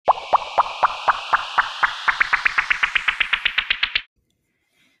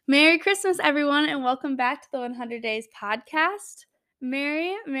Merry Christmas, everyone, and welcome back to the 100 Days podcast.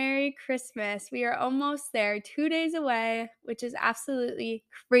 Merry Christmas. We are almost there, 2 days away, which is absolutely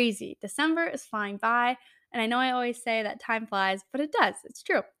crazy. December is flying by, and I know I always say that time flies, but it does. It's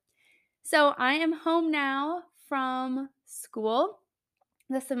true. So I am home now from school.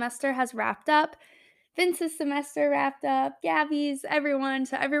 The semester has wrapped up. Vince's semester wrapped up, Gabby's, everyone.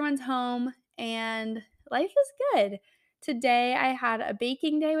 So everyone's home, and life is good. Today I had a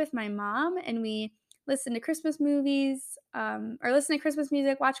baking day with my mom, and we listened to Christmas movies, or listened to Christmas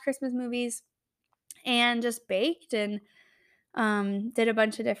music, watched Christmas movies, and just baked and did a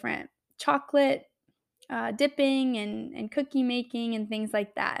bunch of different chocolate dipping and cookie making and things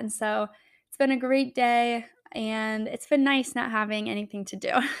like that. And so it's been a great day, and it's been nice not having anything to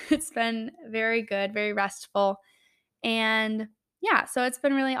do. It's been very good, very restful. And yeah, so it's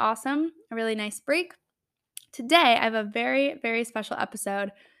been really awesome, a really nice break. Today, I have a very, very special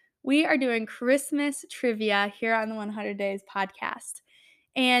episode. We are doing Christmas trivia here on the 100 Days podcast.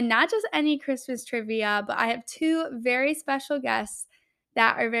 And not just any Christmas trivia, but I have two very special guests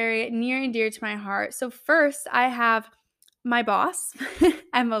that are very near and dear to my heart. So, first, I have my boss,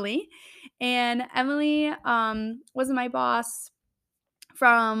 Emily. And Emily was my boss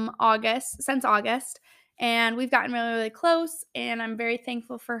since August. And we've gotten really, really close. And I'm very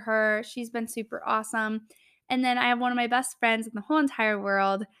thankful for her. She's been super awesome. And then I have one of my best friends in the whole entire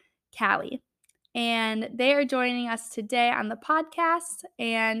world, Callie. And they are joining us today on the podcast.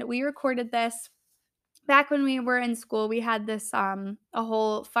 And we recorded this back when we were in school. We had this a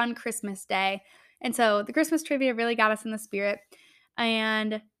whole fun Christmas day. And so the Christmas trivia really got us in the spirit.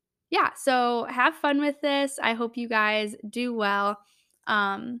 And yeah, so have fun with this. I hope you guys do well.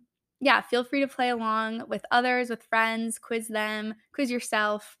 Yeah, feel free to play along with others, with friends, quiz them, quiz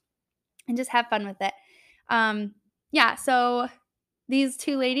yourself, and just have fun with it. Yeah, so these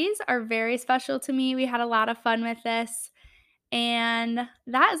two ladies are very special to me. We had a lot of fun with this. And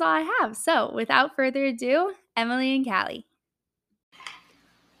that is all I have. So without further ado, Emily and Callie.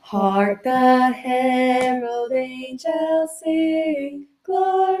 Hark the herald angels sing,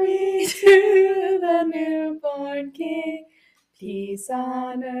 glory to the newborn King. Peace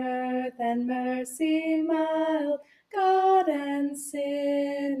on earth and mercy mild, God and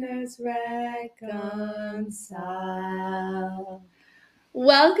sinners reconcile.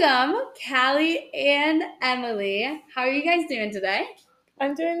 Welcome, Callie and Emily. How are you guys doing today?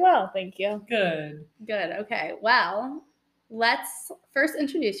 I'm doing well, thank you. Good. Good. Okay. Well, let's first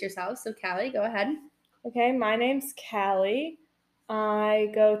introduce yourselves. So, Callie, go ahead. Okay, my name's Callie.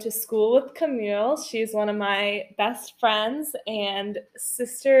 I go to school with Camille. She's one of my best friends and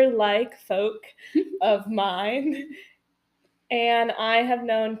sister-like folk of mine. And I have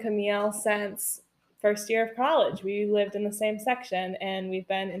known Camille since first year of college. We lived in the same section, and we've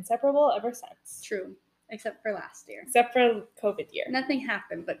been inseparable ever since. True. Except for last year. Except for COVID year. Nothing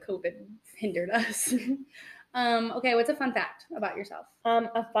happened, but COVID hindered us. Okay, what's a fun fact about yourself?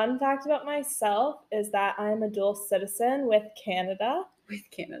 A fun fact about myself is that I'm a dual citizen with Canada. With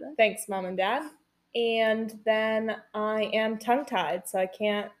Canada. Thanks, Mom and Dad. And then I am tongue-tied, so I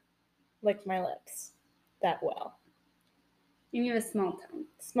can't lick my lips that well. You have a small tongue.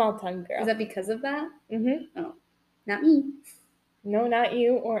 Small tongue girl. Is that because of that? Mm-hmm. Oh, not me. No, not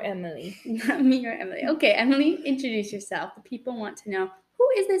you or Emily. Not me or Emily. Okay, Emily, introduce yourself. The people want to know, who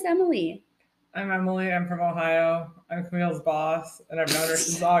is this Emily? I'm Emily. I'm from Ohio. I'm Camille's boss, and I've known her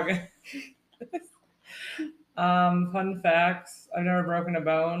since August. Fun facts. I've never broken a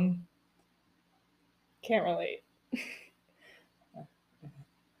bone. Can't relate.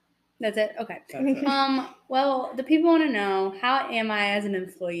 That's it? Okay. That's it. Well, the people want to know, how am I as an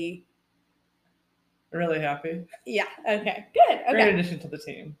employee? Really happy. Yeah, okay. Good. Okay. Great addition to the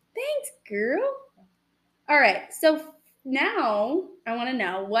team. Thanks, girl. All right, so now I want to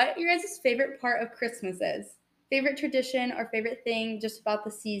know what your guys' favorite part of Christmas is. Favorite tradition or favorite thing just about the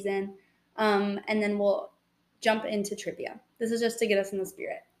season. And then we'll jump into trivia. This is just to get us in the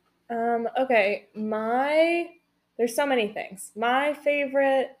spirit. Okay, there's so many things. My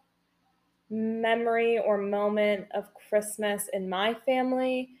favorite memory or moment of Christmas in my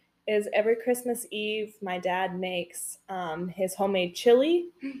family is every Christmas Eve, my dad makes his homemade chili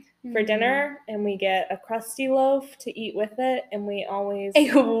for dinner, and we get a crusty loaf to eat with it, and we always...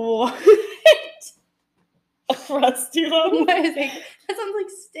 What? A crusty loaf? What is it? That sounds like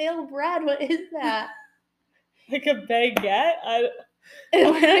stale bread. What is that? Like a baguette?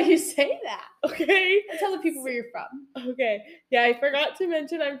 Why don't you say that? Okay. Tell the people where you're from. Okay. Yeah, I forgot to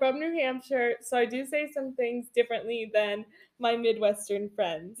mention I'm from New Hampshire, so I do say some things differently than my Midwestern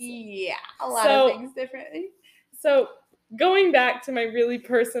friends. Yeah, a lot of things differently. So going back to my really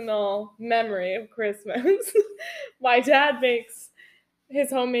personal memory of Christmas, my dad makes his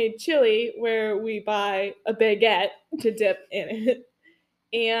homemade chili where we buy a baguette to dip in it.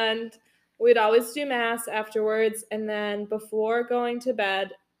 And we'd always do mass afterwards. And then before going to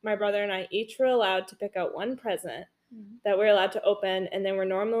bed, my brother and I each were allowed to pick out one present that we're allowed to open. And they were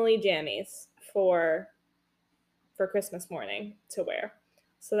normally jammies for Christmas morning to wear.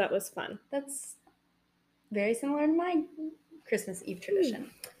 So that was fun. That's very similar to my Christmas Eve tradition.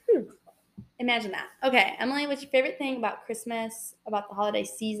 Imagine that. Okay, Emily, what's your favorite thing about Christmas, about the holiday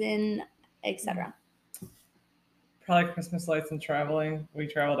season, etc.? Probably Christmas lights and traveling. We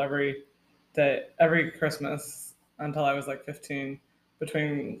traveled every day, every Christmas until I was like 15,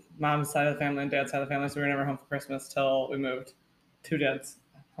 between mom's side of the family and dad's side of the family. So we were never home for Christmas till we moved to dad's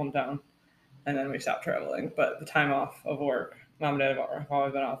hometown. And then we stopped traveling. But the time off of work, mom and dad have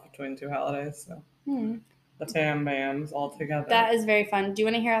always been off between two holidays. So the fam bams all together. That is very fun. Do you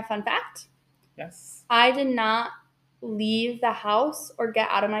want to hear a fun fact? Yes. I did not leave the house or get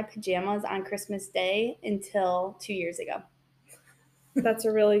out of my pajamas on Christmas Day until 2 years ago. That's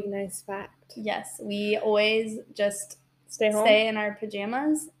a really nice fact. Yes, we always just Stay home? stay in our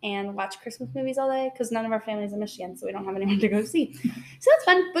pajamas and watch Christmas movies all day because none of our family's in Michigan, so we don't have anyone to go see. So that's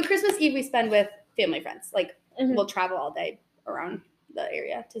fun. But Christmas Eve we spend with family friends. Like, we'll travel all day around the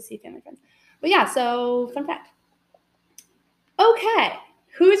area to see family friends. But yeah, so fun fact. Okay,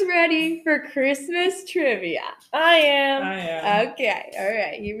 who's ready for Christmas trivia? I am. I am. Okay, all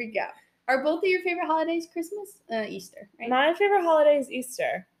right, here we go. Are both of your favorite holidays Christmas? Easter, right? My favorite holiday is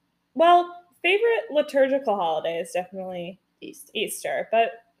Easter. Well, favorite liturgical holiday is definitely Easter,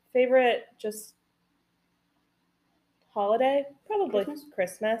 but favorite just holiday? Probably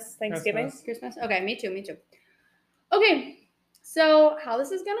Christmas, Thanksgiving. Christmas? Okay, me too. Okay, so how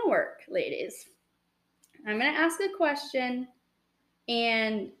this is going to work, ladies. I'm going to ask a question,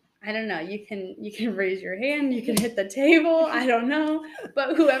 and I don't know, you can raise your hand, you can hit the table, I don't know,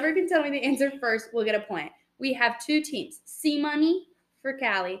 but whoever can tell me the answer first will get a point. We have two teams, C money for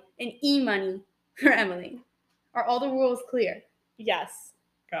Callie and E money for Emily. Are all the rules clear? Yes.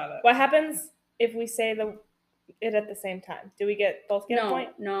 Got it. What happens if we say it at the same time? Do we both get a point?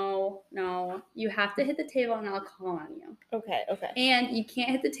 No. You have to hit the table and I'll call on you. Okay. And you can't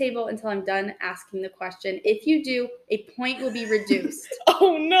hit the table until I'm done asking the question. If you do, a point will be reduced.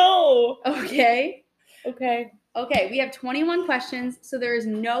 Oh, no. Okay? Okay. Okay, we have 21 questions, so there is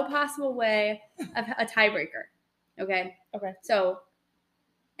no possible way of a tiebreaker. Okay? Okay. So,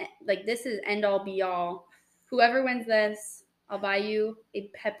 like, this is end all be all. Whoever wins this, I'll buy you a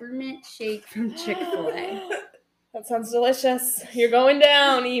peppermint shake from Chick-fil-A. That sounds delicious. You're going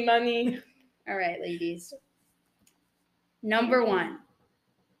down, E-money. All right, ladies. Number 1.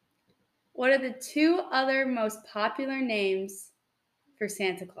 What are the two other most popular names for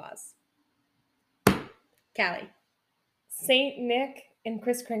Santa Claus? Callie. Saint Nick and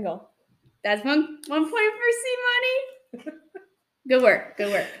Kris Kringle. That's one point for C money. Good work.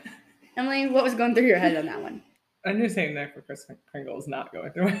 Emily, what was going through your head on that one? I knew saying that for Kris Kringle is not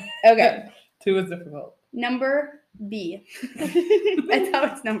going through it. Okay. 2 was difficult. Number B. That's how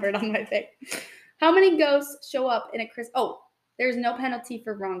it's numbered on my thing. How many ghosts show up in a Christmas? Oh, there's no penalty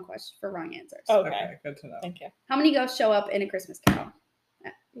for wrong answers. Okay. Good to know. Thank you. How many ghosts show up in a Christmas Carol?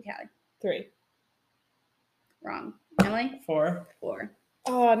 Callie. 3. Wrong. Emily? 4. 4.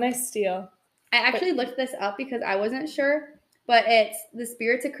 Oh, nice steal. I actually looked this up because I wasn't sure, but it's the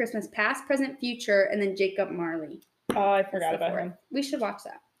spirits of Christmas, past, present, future, and then Jacob Marley. Oh, I That's forgot the about 4th. him. We should watch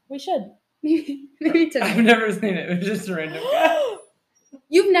that. We should. Maybe tonight. I've never seen it. It was just a random guy.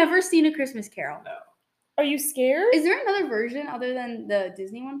 You've never seen A Christmas Carol? No. Are you scared? Is there another version other than the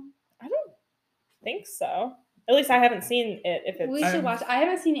Disney one? I don't think so. At least I haven't seen it. If it's We should watch. I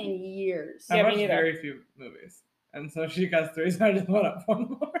haven't seen it in years. Yeah, I me watched neither. very few movies. And so she got 3, so I just went up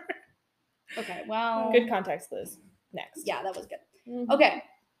one more. Okay, well. Good context, Liz. Next. Yeah, that was good. Mhm. Okay.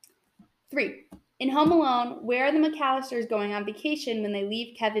 3. In Home Alone, where are the McAllisters going on vacation when they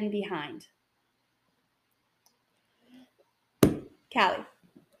leave Kevin behind? Callie.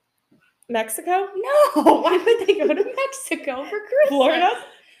 Mexico? No, why would they go to Mexico for Christmas? Florida?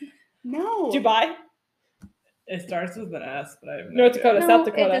 No. Dubai? It starts with an S, but I have no North idea. Dakota. No, South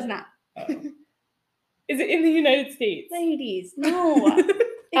Dakota. it does not. Is it in the United States? Ladies, no.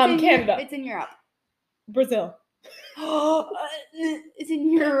 It's in Canada. It's in Europe. Brazil. It's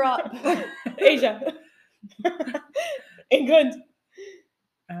in Europe. Asia. England.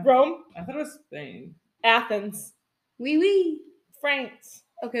 Rome. I thought it was Spain. Oui. France.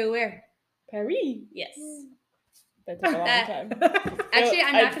 Okay, where? Paris. Yes. That took a long time. Actually,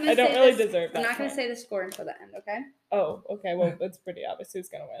 I'm not going to say I don't really this. deserve that. I'm not going point. to say the score until the end, okay? Oh, okay. Well, it's pretty obvious who's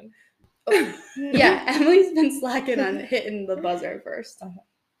gonna win. Yeah, Emily's been slacking on hitting the buzzer first. Uh-huh.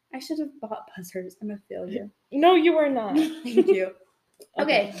 I should have bought buzzers. I'm a failure. No, you were not. Thank you.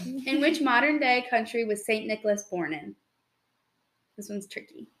 Okay. In which modern day country was St. Nicholas born in? This one's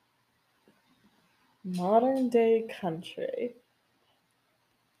tricky. Modern day country.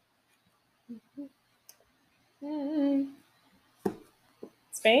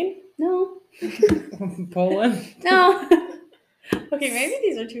 Spain? No. Poland. No. Okay, maybe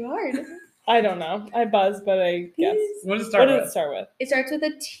these are too hard. I don't know. I buzzed, but I guess. What does it What start did it with? start with? It starts with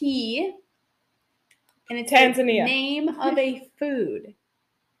a T. And it's Tanzania. the name of a food.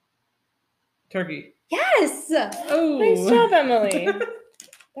 Turkey. Yes. Oh. Nice job, Emily.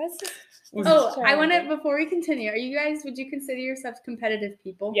 That's just. Oh, I want to, challenging. before we continue, would you consider yourselves competitive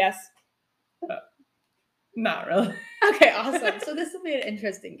people? Yes. Not really. Okay, awesome. So this will be an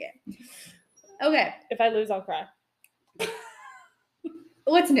interesting game. Okay, If I lose, I'll cry.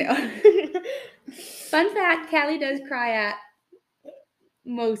 what's new? Fun fact, Callie does cry at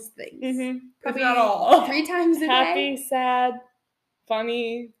most things. Mm-hmm. Probably not all. 3 times a Happy, day. sad,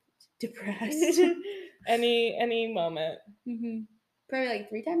 funny, Depressed. any moment. Probably like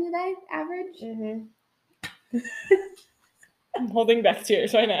 3 times a day, average. Mm-hmm. I'm holding back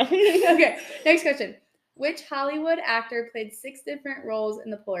tears right now. Okay, next question. Which Hollywood actor played 6 different roles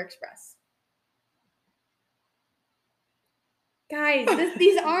in the Polar Express? Guys,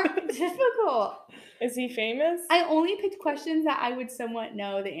 these aren't difficult. Is he famous? I only picked questions that I would somewhat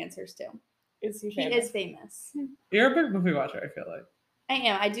know the answers to. Is he He famous? is famous. You're a big movie watcher, I feel like. I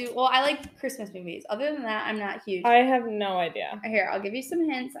am. I do. Well, I like Christmas movies. Other than that, I'm not huge. I have no idea. Here, I'll give you some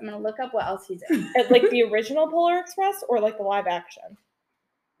hints. I'm going to look up what else he's in. Like the original Polar Express or like the live action?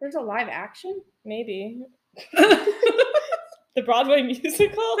 There's a live action? Maybe. The Broadway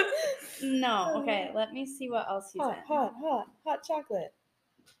musical? No. Okay, let me see what else he's in. Hot chocolate.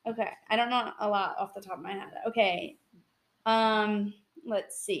 Okay, I don't know a lot off the top of my head. Okay,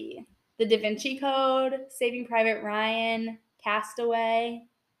 let's see. The Da Vinci Code, Saving Private Ryan, Castaway,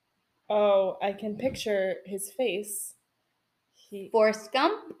 Oh, I can picture his face. Forrest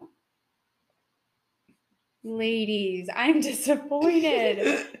Gump. Ladies, I'm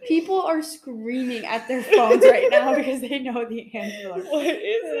disappointed. People are screaming at their phones right now because they know the answer. What is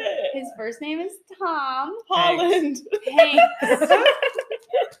it? His first name is Tom Holland. Hanks.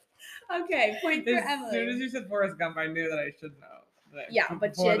 Okay, point for As Emily. soon as you said Forrest Gump, I knew that I should know. Yeah,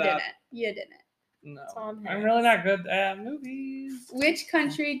 but Before you that, didn't. You didn't. No. Tom I'm Hanks. really not good at movies. Which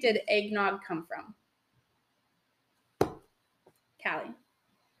country did eggnog come from? Callie.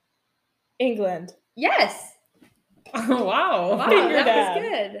 England. Yes. Oh, wow. Wow, Finger that dad. was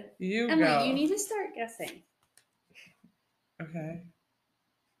good. You Emily, go. you need to start guessing. Okay.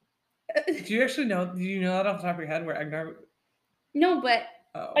 Do you actually know? Do you know that off the top of your head where eggnog? No, but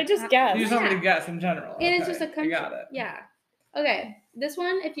Oh. I just guessed. You just want me to Yeah. guess in general. it is Okay, just a country. I got it. Yeah. Okay. This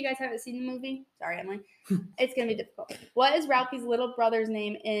one, if you guys haven't seen the movie, sorry, Emily, it's gonna be difficult. What is Ralphie's little brother's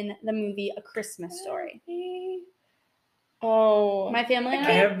name in the movie A Christmas Story? Oh. My family and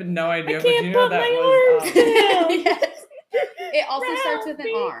I have no idea, I but can't you know put that my was arms down. Yes. It also starts with an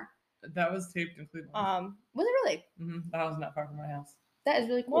Ralphie. R. that was taped in Cleveland. Was it really? That was not far from my house. That is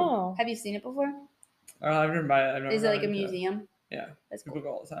really cool. Wow. Have you seen it before? I've driven by it. I've never Is it like a gone into museum? Yeah, That's people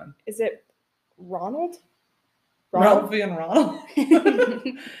cool. go all the time. Is it Ronald? Ralphie and Ronald.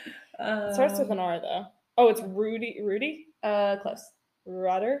 It starts with an R though. Oh, it's Rudy. Close.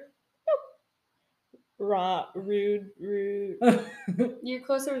 Rudder. Rude. You're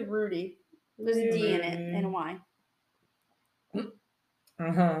closer with Rudy. There's a D in it and a Y.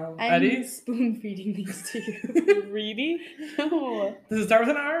 I'm Eddie? spoon feeding these to you. Reedy. No. Does it start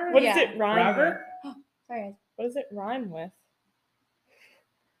with an R? What does Yeah. it rhyme Robert? with? Sorry. What does it rhyme with?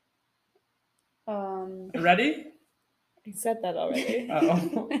 Ready? I said that already.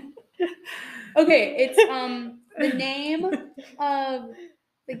 Oh. Okay, it's the name of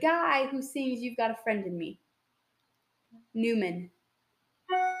the guy who sings "You've Got a Friend in Me." Newman.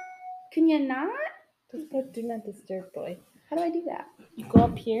 Can you not? Just put do not disturb, boy. How do I do that? You go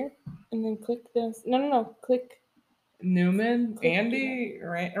up here and then click this. No. Click. Newman? Andy?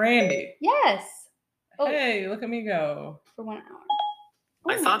 Randy. Yes. Oh, Hey, look at me go. for 1 hour.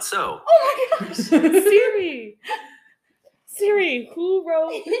 I thought so. Oh my gosh. Siri. Siri, who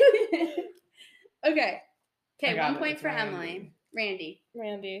wrote Okay. I Okay, got 1 it. point It's for Randy. Emily. Randy.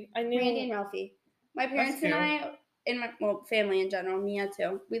 Randy? I knew. Randy and Ralphie. My parents and cute. I in my family in general, Mia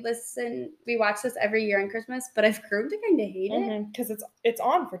too. We watch this every year on Christmas, but I've grown to kind of hate it. Because it's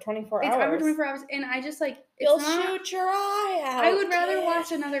on for 24 It's hours. on for 24 hours, and I just like You'll shoot your eye out. I would rather kid.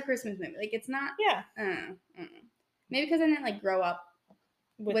 watch another Christmas movie. Like it's not. Yeah. Maybe because I didn't like grow up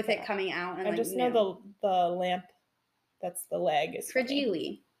with it that. coming out. And I like, just know the lamp. That's the leg is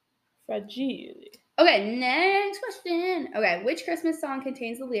Fragile. Fragile. Okay, next question. Okay, which Christmas song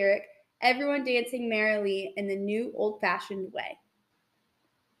contains the lyric "Everyone dancing merrily in the new old-fashioned way"?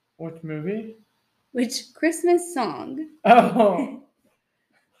 Which movie? Which Christmas song Oh.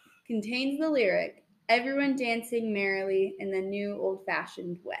 contains the lyric "Everyone dancing merrily in the new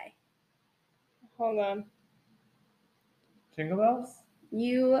old-fashioned way"? Hold on. Jingle Bells?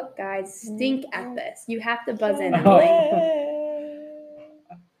 You guys stink at this. You have to buzz in. Oh. Emily.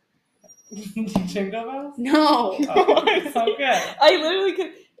 Jingle Bells? No. Oh. Okay. I literally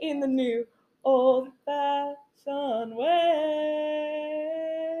could in the new old-fashioned way.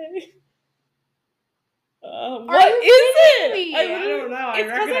 What is it? me? I don't know.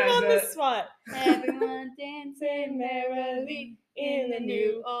 It's because I'm on the spot. Everyone dancing merrily in the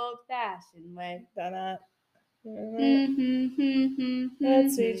new old-fashioned way.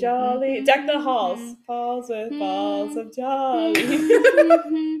 Let's be jolly. Deck the halls. Halls with balls of jolly.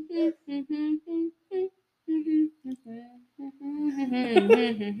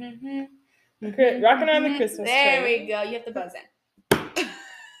 Rocking around the Christmas tree. There we go. You have to buzz in.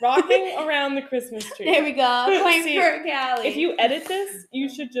 Rocking around the Christmas tree. There we go. Point See, for Callie. If you edit this, you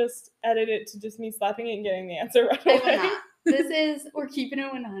should just edit it to just me slapping it and getting the answer right I away. will not. We're keeping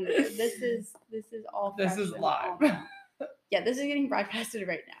it 100. This is all. This fresh is and live. all- Yeah, this is getting broadcasted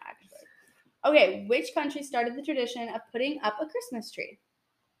right now, actually. Okay, which country started the tradition of putting up a Christmas tree?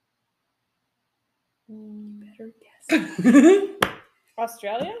 Better guess.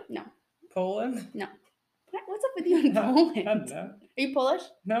 Australia? No. Poland? What's up with you in I Poland? don't know. Are you Polish?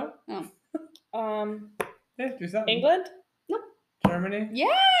 No? Yeah, do something. England? Germany?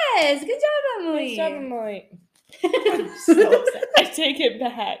 Yes. Good job, Emily. Nice job, Emily. So upset. I take it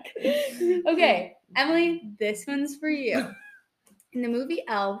back. Okay, Emily, this one's for you. In the movie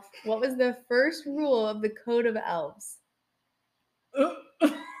Elf, what was the first rule of the Code of Elves?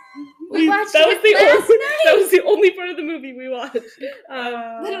 We watched that was it the last only, night. That was the only part of the movie we watched.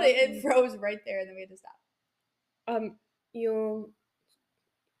 Literally, it froze right there, and then we had to stop. You'll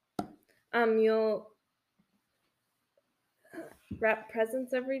wrap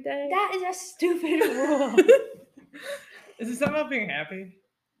presents every day. That is a stupid rule. Is it something about being happy?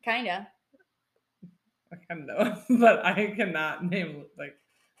 Kinda. I kind of know, but I cannot name, like.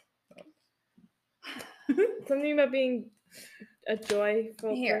 Something about being a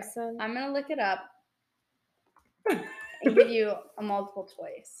joyful Here, person. I'm gonna look it up and give you a multiple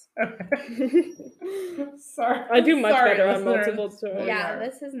choice. Sorry. I do much Sorry, better on listeners. multiple choice. Yeah, are.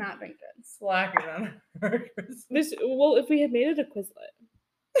 this has not been good. Slacking on her Christmas. If we had made it a Quizlet.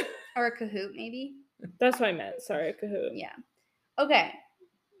 Or a Kahoot, maybe. That's what I meant. Sorry, a Kahoot. Yeah. Okay.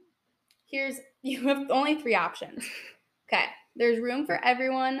 You have only 3 options. Okay. There's room for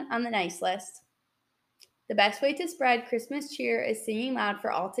everyone on the nice list. The best way to spread Christmas cheer is singing loud for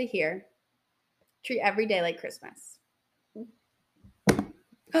all to hear. Treat every day like Christmas.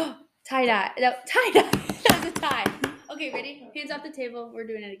 Tie-dye. No, tie-dye. That was a tie. Okay, ready? Hands off the table. We're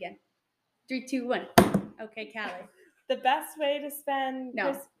doing it again. 3, 2, 1. Okay, Callie. The best way to spend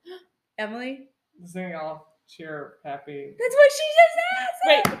No. Emily? Singing all cheer, happy. That's what she just asked!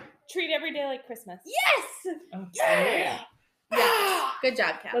 Wait, treat every day like Christmas. Yes! Oh, Yeah! Good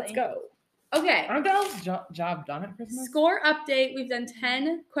job, Callie. Let's go. Okay. Aren't the elves job done at Christmas? Score update. We've done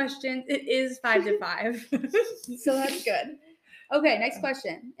 10 questions. It is 5-5. So that's good. Okay, next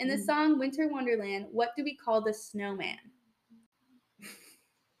question. In the song Winter Wonderland, what do we call the snowman?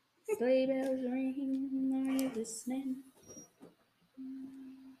 Sleigh bells ring, are you listening?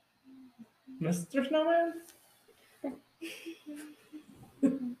 Mr. Snowman?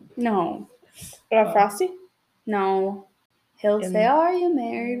 No. Frosty? No. He'll In- say, are you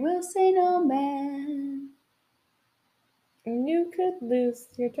married? We'll say, no, man. You could lose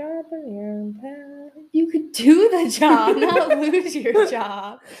your job in your own past. You could do the job, not lose your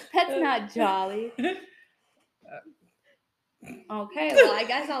job. That's not jolly. Okay, well, I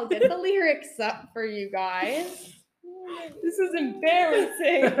guess I'll get the lyrics up for you guys. This is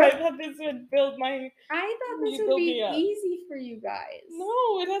embarrassing. I thought this would build my. I thought this You would build be me up. easy for you guys.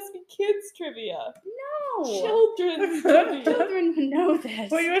 No, it has to be kids trivia. No. Children's trivia. Children would know this.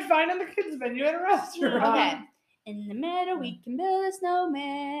 Well, you would find on the kids menu at a restaurant. Okay. In the meadow we can build a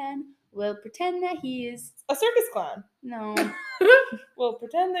snowman. We'll pretend that he is. A circus clown. No, We'll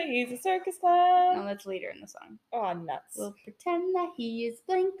pretend that he's a circus clown. no, that's later in the song. Oh, nuts. We'll pretend that he is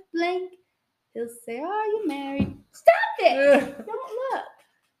blank, blank. He'll say, "Are you married?" Stop it! Don't look.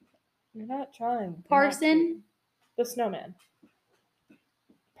 You're not trying. You're not Parson. cheating. The Snowman.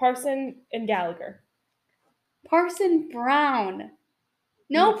 Parson and Gallagher. Parson Brown.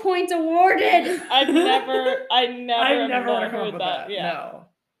 No points awarded. I've never I've never would have come heard up with that. that. Yeah. No.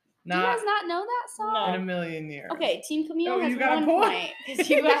 Do you Not guys not know that song? No. in a million years. Okay, Team Camille Oh, has you got a 1 point. point because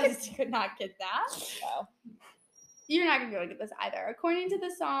you guys could not get that. Wow. You're not gonna be able to get this either. According to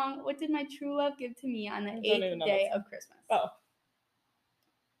the song, "What did my true love give to me on the don't even 8th know day that of Christmas?" Oh.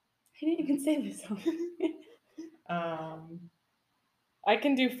 I didn't even say this song. I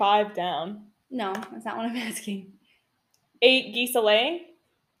can do 5 down. No, that's not what I'm asking. 8 geese a laying.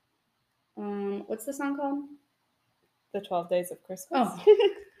 What's the song called? The 12 days of Christmas. Oh.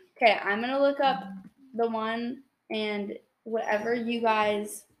 Okay, I'm gonna look up the one and whatever you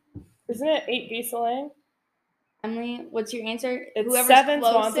guys. Isn't it 8 geese a laying? Emily, what's your answer? It's Whoever's 7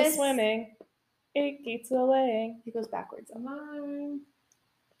 swans a closest- swimming. 8 geese a laying. It goes backwards.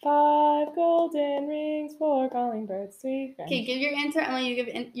 5 golden rings, 4 calling birds, 3 friends. Okay, give your answer, Emily. You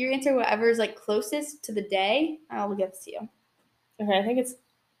give your answer. Whatever is like closest to the day, I'll give it to you. Okay, I think it's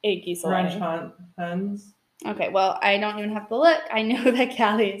 8 geese a French laying. hunt hens. Okay, well, I don't even have to look. I know that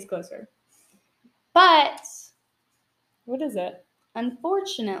Callie is closer. But What is it?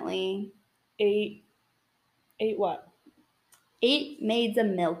 unfortunately, 8 what? 8 maids a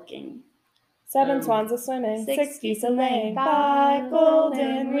milking. 7 swans a swimming, 6 geese a laying, 5 5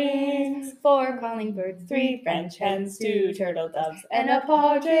 golden rings, 4 calling birds, 3 French hens, 2 turtle doves, and a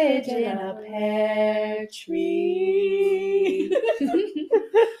partridge in a pear tree.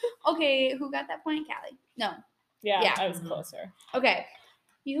 Okay, who got that point? Callie. No. Yeah, Yeah. I was closer. Okay.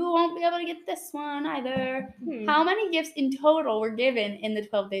 You won't be able to get this one either. Hmm. How many gifts in total were given in the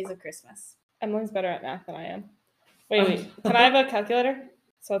 12 days of Christmas? Emily's better at math than I am. Wait. Can I have a calculator?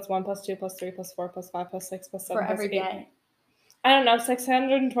 So it's 1 plus 2 plus 3 plus 4 plus 5 plus 6 plus 7 For plus every 8. day. I don't know,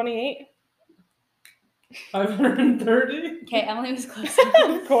 628? 530. Okay, Emily was close.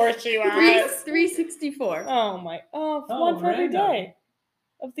 Of course she was. 364. Oh my. Oh, Oh, one for every random. day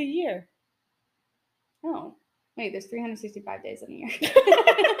of the year. Oh, wait, there's 365 days in a year.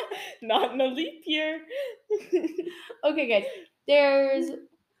 Not in a leap year. Okay, guys, there's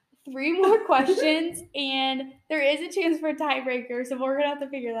 3 more questions, and there is a chance for a tiebreaker, so we're going to have to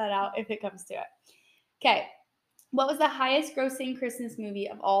figure that out if it comes to it. Okay, what was the highest grossing Christmas movie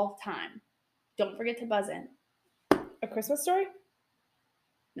of all time? Don't forget to buzz in. A Christmas Story?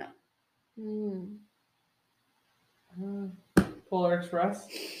 No. Polar Express.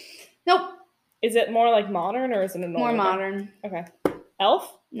 Nope, Is it more like modern or is it an more older one? modern. Okay.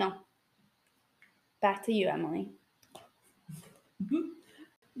 Elf? No. Back to you, Emily.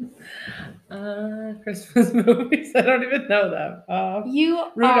 Christmas movies. I don't even know them. You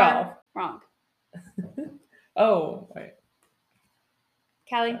Rudolph. are wrong. Oh, wait.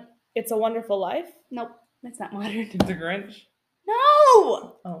 Callie? It's a Wonderful Life? Nope, that's not modern. The Grinch.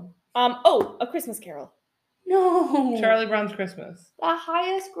 No! Oh. A Christmas Carol. No! Charlie Brown's Christmas. The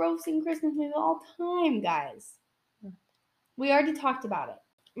highest grossing Christmas movie of all time, guys. We already talked about it.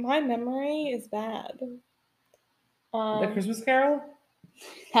 My memory is bad. The Christmas Carol.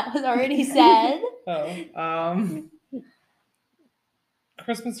 That was already said. Oh.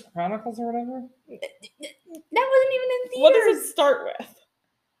 Christmas Chronicles or whatever. That wasn't even in theaters. What does it start with?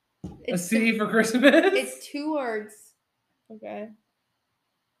 A It's C two- for Christmas. It's 2 words. Okay.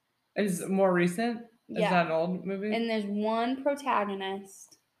 Is it more recent? Is Yeah. that an old movie? And there's 1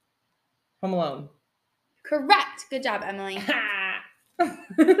 protagonist. Home Alone. Correct. Good job, Emily.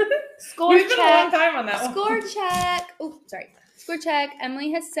 We Score spent a long check. time on that one. Score check. Oh, sorry. Score check.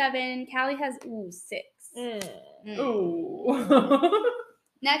 Emily has 7. Callie has 6. Mm. Ooh.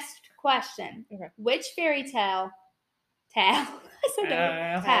 Next question. Okay. Which fairy tale I said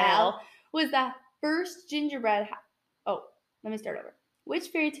that. Tale was the first gingerbread Oh, let me start over. Which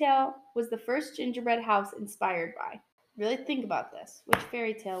fairy tale was the first gingerbread house inspired by? Really think about this. Which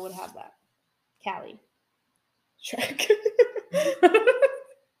fairy tale would have that? Callie. Shrek.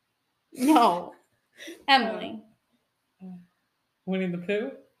 No. Emily. Winnie the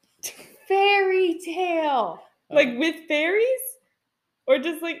Pooh. Fairy tale. Like with fairies? Or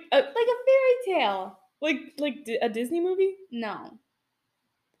just like a Like a fairy tale. a Disney movie? No.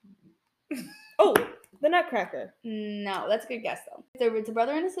 Oh, The Nutcracker. No, that's a good guess though. It's a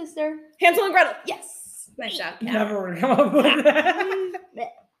brother and a sister. Hansel and Gretel. Yes. Nice job, Callie. Never would come up with that.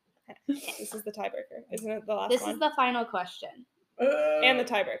 This is the tiebreaker, isn't it? The last This one. is the final question. And the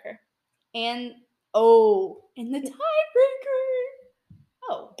tiebreaker. And in the tiebreaker.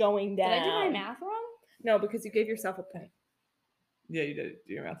 Oh, Going did down. I do my math wrong? No, because you gave yourself a point. Yeah, you did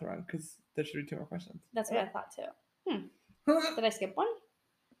do your math wrong because there should be 2 more questions. That's what Yeah. I thought too. Did I skip one?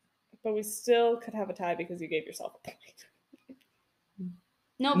 But we still could have a tie because you gave yourself a point.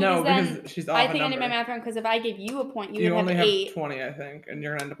 No, because then because she's off I a think I did my number. math wrong because if I gave you a point, you You would only have have 8. 20, I think, and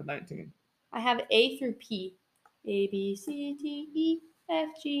you're gonna end up with 19. I have A through P. A, B, C, D, E, F,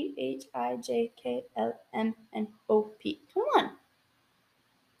 G, H, I, J, K, L, M, N, O, P. 21.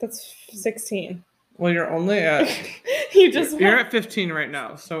 That's 16. Well, you're only at you're at 15 right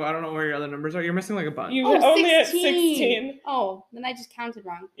now, so I don't know where your other numbers are. You're missing like a bunch. You Oh, only 16. at 16. Oh, then I just counted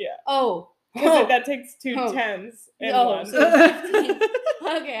wrong. Yeah. Oh. Because that takes 2 Oh. 10s and Oh, 1. so 15.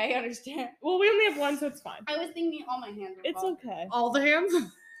 Okay, I understand. Well, we only have 1, so it's fine. I was thinking all my hands were It's full. okay. All the hands?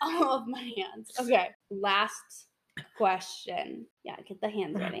 All of my hands. Okay. Last question. Yeah, get the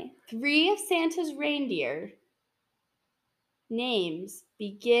hands ready. 3 of Santa's reindeer names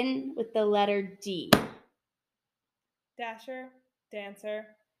begin with the letter D. Dasher, Dancer,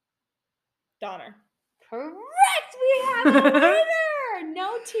 Donner. Correct! We have a winner!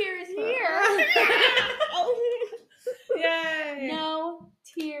 No tears here. Yay! No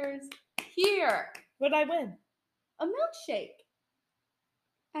tears here. What'd I win? A milkshake.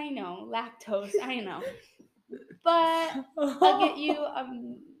 I know, lactose, I know. But I'll get you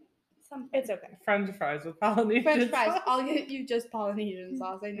something. It's okay. French fries with Polynesian French fries. sauce. I'll get you just Polynesian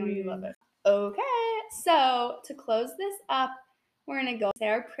sauce. I know you love it. Okay, so to close this up, we're going to go say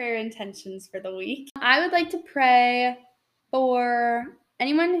our prayer intentions for the week. I would like to pray for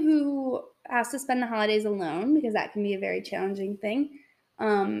anyone who has to spend the holidays alone, because that can be a very challenging thing.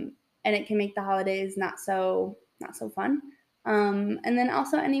 And it can make the holidays not so fun. And then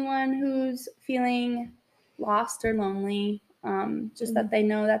also anyone who's feeling lost or lonely, just that they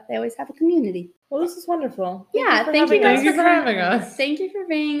know that they always have a community. Well, this is wonderful. Thank you guys Thank you for having us. Thank you for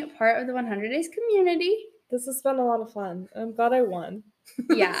being part of the 100 Days community. This has been a lot of fun. I'm glad I won.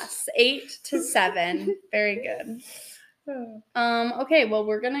 Yes, 8-7. Very good. Okay, well,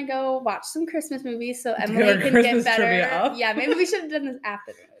 we're gonna go watch some Christmas movies so our Emily can Christmas get trivia better. up. Yeah, maybe we should have done this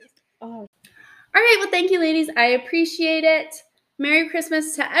after the movies. Oh. All right, well, thank you, ladies. I appreciate it. Merry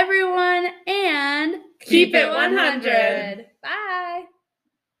Christmas to everyone, and Keep it 100. Bye.